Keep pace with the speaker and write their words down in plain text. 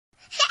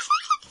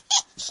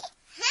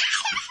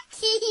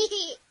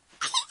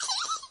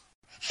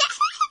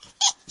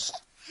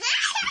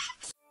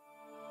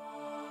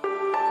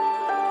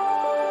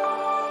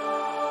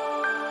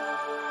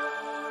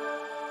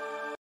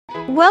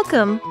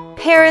Welcome,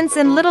 parents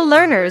and little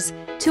learners,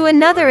 to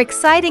another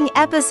exciting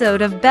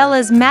episode of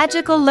Bella's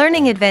Magical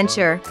Learning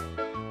Adventure.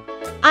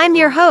 I'm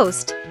your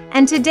host,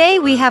 and today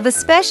we have a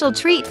special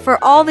treat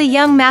for all the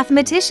young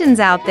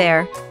mathematicians out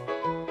there.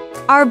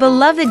 Our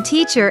beloved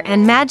teacher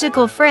and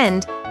magical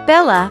friend,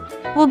 Bella,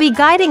 will be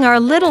guiding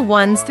our little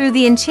ones through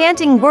the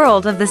enchanting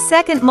world of the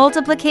second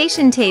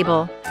multiplication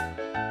table.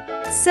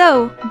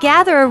 So,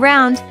 gather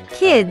around,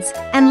 kids,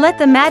 and let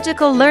the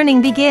magical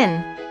learning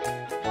begin.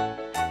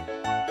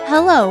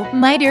 Hello,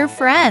 my dear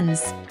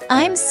friends.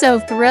 I'm so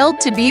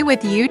thrilled to be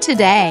with you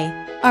today.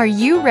 Are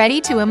you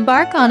ready to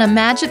embark on a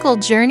magical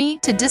journey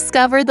to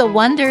discover the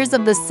wonders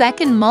of the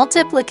second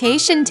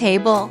multiplication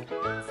table?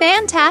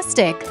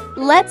 Fantastic!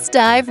 Let's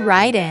dive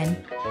right in.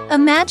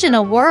 Imagine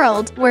a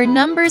world where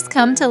numbers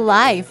come to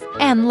life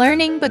and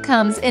learning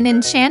becomes an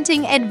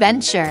enchanting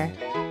adventure.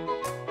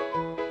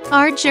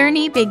 Our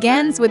journey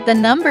begins with the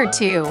number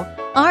 2,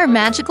 our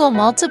magical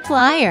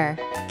multiplier.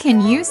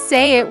 Can you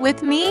say it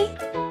with me?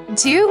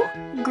 2?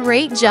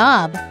 Great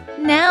job!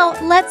 Now,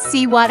 let's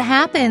see what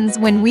happens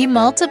when we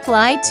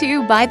multiply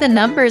 2 by the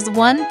numbers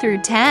 1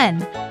 through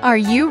 10. Are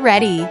you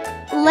ready?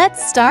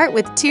 Let's start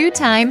with 2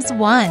 times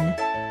 1.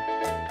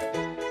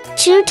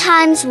 2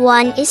 times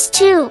 1 is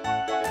 2.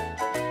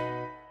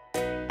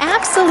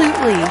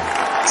 Absolutely!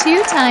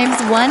 2 times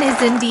 1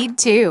 is indeed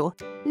 2.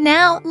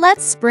 Now,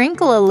 let's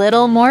sprinkle a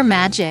little more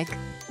magic.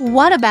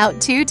 What about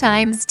 2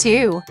 times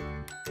 2?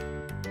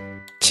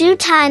 2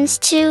 times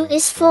 2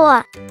 is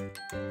 4.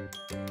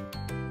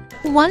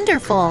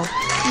 Wonderful!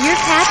 You're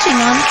catching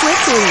on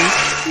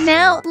quickly.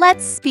 Now,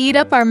 let's speed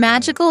up our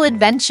magical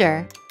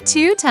adventure.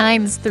 2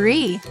 times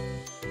 3.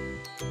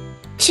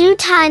 2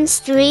 times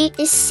 3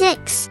 is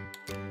 6.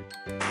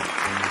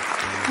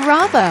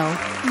 Bravo!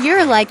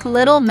 You're like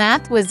little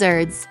math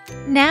wizards.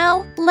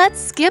 Now,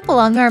 let's skip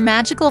along our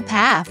magical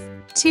path.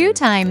 2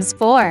 times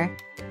 4.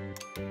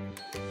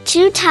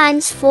 2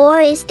 times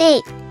 4 is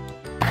 8.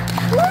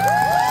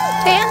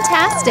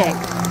 Fantastic!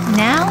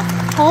 Now,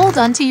 hold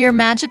onto your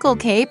magical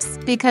capes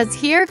because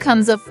here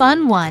comes a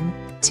fun one.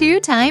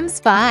 2 times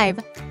 5.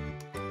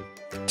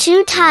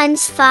 2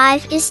 times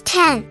 5 is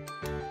 10.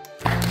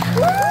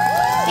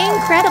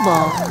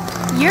 Incredible!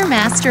 You're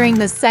mastering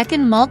the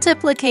second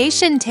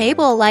multiplication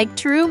table like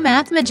true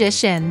math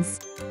magicians.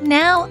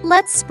 Now,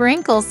 let's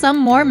sprinkle some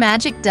more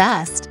magic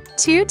dust.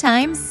 2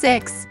 times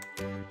 6.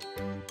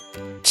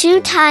 2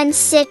 times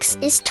 6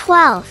 is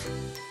 12.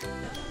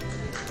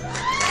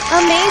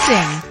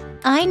 Amazing!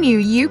 I knew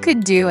you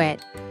could do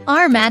it.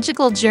 Our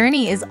magical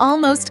journey is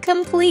almost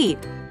complete.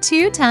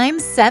 2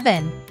 times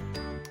 7.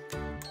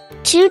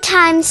 2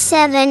 times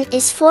 7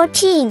 is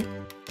 14.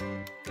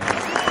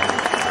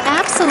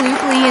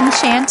 Absolutely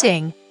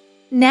enchanting.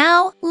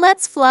 Now,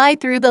 let's fly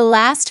through the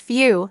last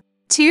few.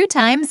 2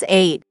 times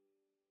 8.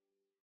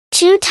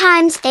 2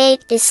 times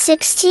 8 is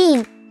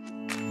 16.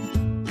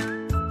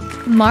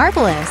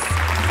 Marvelous!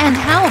 And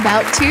how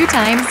about 2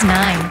 times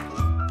 9?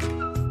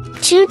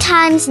 2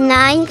 times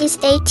 9 is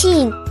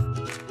 18.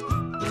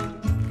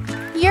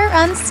 You're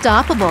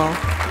unstoppable.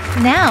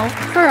 Now,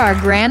 for our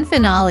grand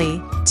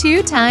finale,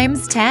 2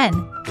 times 10.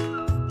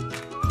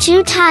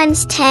 2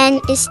 times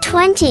 10 is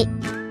 20.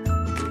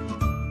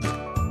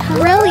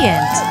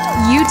 Brilliant!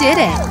 You did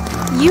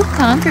it! You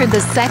conquered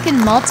the second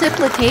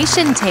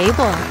multiplication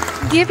table.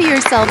 Give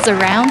yourselves a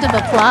round of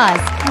applause,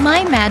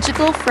 my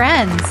magical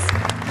friends.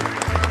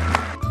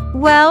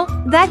 Well,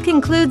 that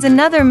concludes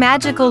another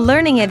magical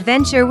learning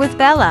adventure with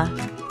Bella.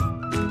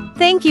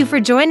 Thank you for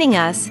joining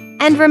us,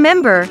 and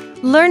remember,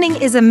 learning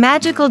is a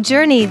magical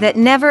journey that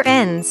never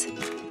ends.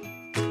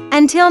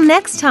 Until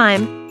next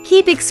time,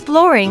 keep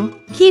exploring,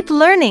 keep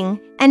learning,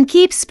 and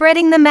keep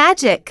spreading the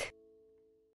magic.